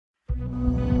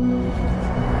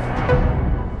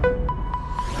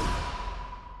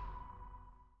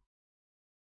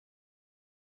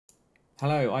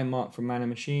Hello, I'm Mark from Man &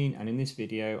 Machine, and in this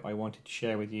video I wanted to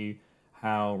share with you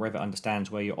how Revit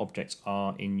understands where your objects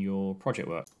are in your project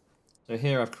work. So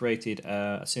here I've created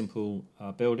a simple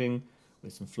building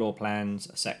with some floor plans,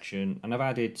 a section, and I've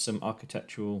added some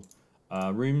architectural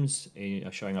rooms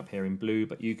showing up here in blue,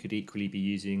 but you could equally be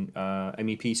using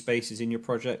MEP spaces in your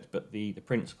project, but the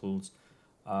principles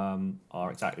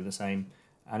are exactly the same.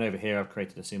 And over here I've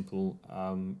created a simple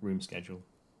room schedule.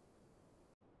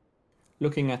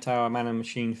 Looking at our Man &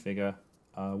 Machine figure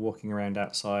walking around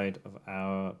outside of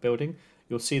our building,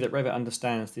 you'll see that Revit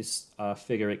understands this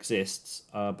figure exists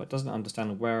but doesn't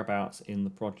understand whereabouts in the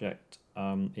project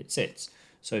it sits.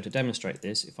 So to demonstrate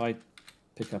this, if I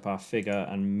pick up our figure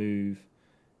and move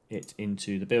it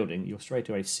into the building, you'll straight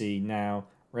away see now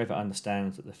Revit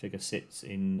understands that the figure sits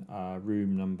in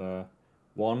room number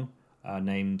 1,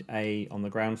 named A on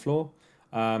the ground floor.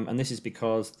 And this is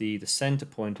because the center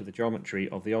point of the geometry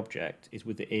of the object is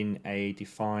within a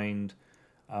defined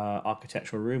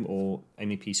architectural room or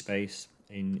MEP space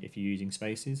if you're using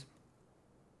spaces.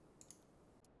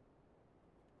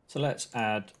 So let's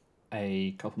add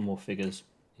a couple more figures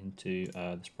into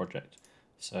this project.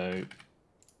 So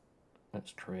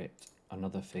let's create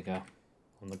another figure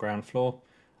on the ground floor.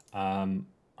 I'm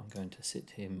going to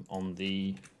sit him on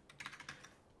the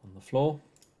floor.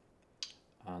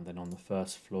 And then on the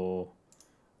first floor,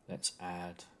 let's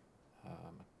add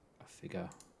a figure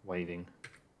waving.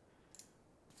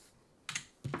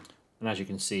 And as you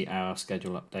can see, our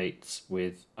schedule updates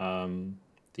with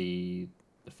the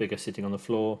figure sitting on the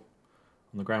floor,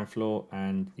 on the ground floor,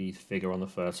 and the figure on the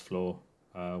first floor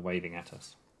waving at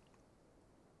us.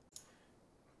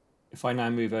 If I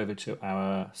now move over to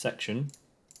our section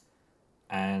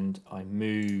and I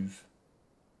move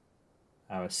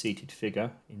our seated figure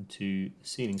into the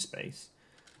ceiling space,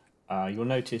 you'll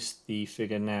notice the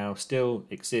figure now still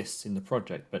exists in the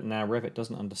project, but now Revit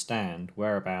doesn't understand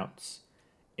whereabouts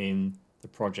in the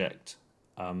project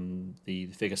the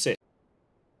figure sits.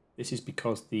 This is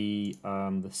because the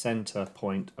center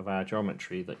point of our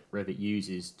geometry that Revit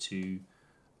uses to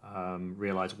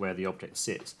realize where the object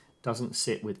sits doesn't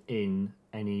sit within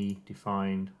any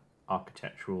defined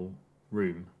architectural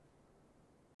room.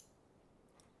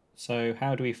 So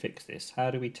how do we fix this?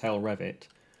 How do we tell Revit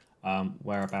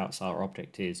whereabouts our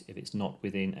object is if it's not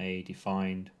within a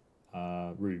defined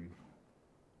room?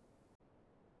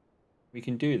 We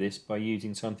can do this by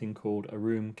using something called a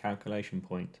room calculation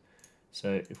point.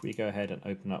 So if we go ahead and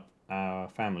open up our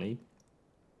family,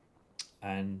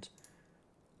 and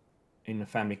in the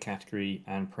family category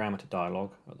and parameter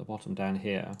dialog at the bottom down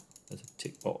here, there's a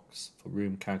tick box for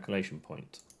room calculation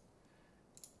point.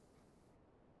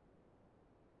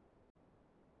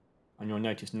 And you'll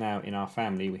notice now in our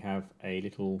family we have a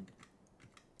little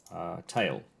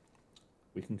tail.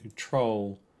 We can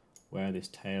control where this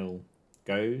tail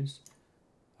goes,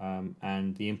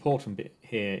 and the important bit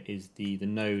here is the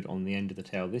node on the end of the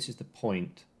tail. This is the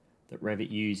point that Revit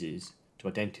uses to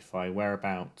identify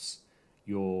whereabouts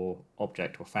your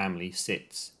object or family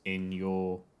sits in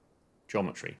your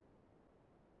geometry.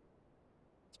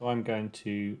 So I'm going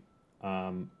to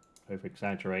over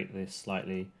exaggerate this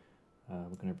slightly.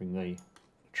 We're going to bring the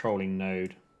controlling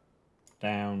node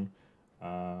down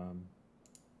and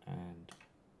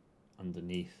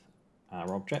underneath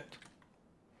our object.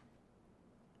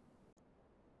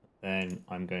 Then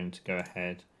I'm going to go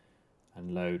ahead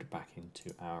and load back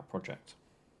into our project.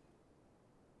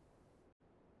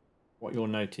 What you'll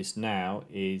notice now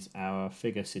is our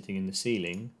figure sitting in the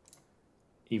ceiling,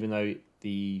 even though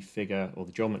the figure or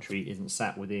the geometry isn't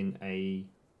sat within an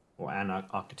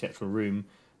architectural room.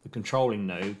 The controlling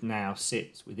node now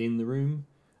sits within the room,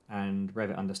 and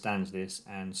Revit understands this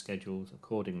and schedules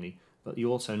accordingly. But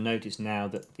you also notice now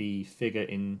that the figure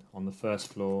on the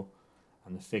first floor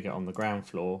and the figure on the ground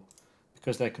floor,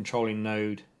 because their controlling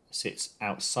node sits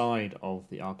outside of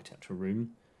the architectural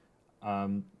room,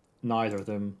 neither of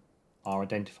them are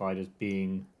identified as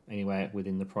being anywhere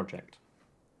within the project.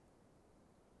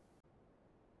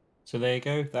 So there you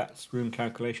go, that's room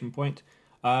calculation point.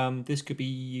 This could be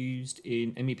used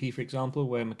in MEP, for example,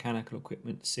 where mechanical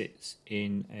equipment sits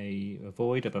in a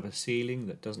void above a ceiling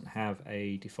that doesn't have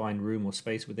a defined room or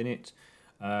space within it,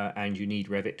 and you need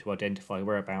Revit to identify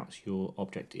whereabouts your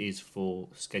object is for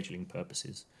scheduling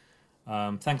purposes.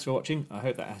 Thanks for watching. I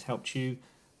hope that has helped you.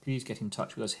 Please get in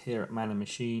touch with us here at Man &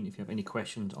 Machine if you have any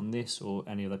questions on this or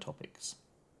any other topics.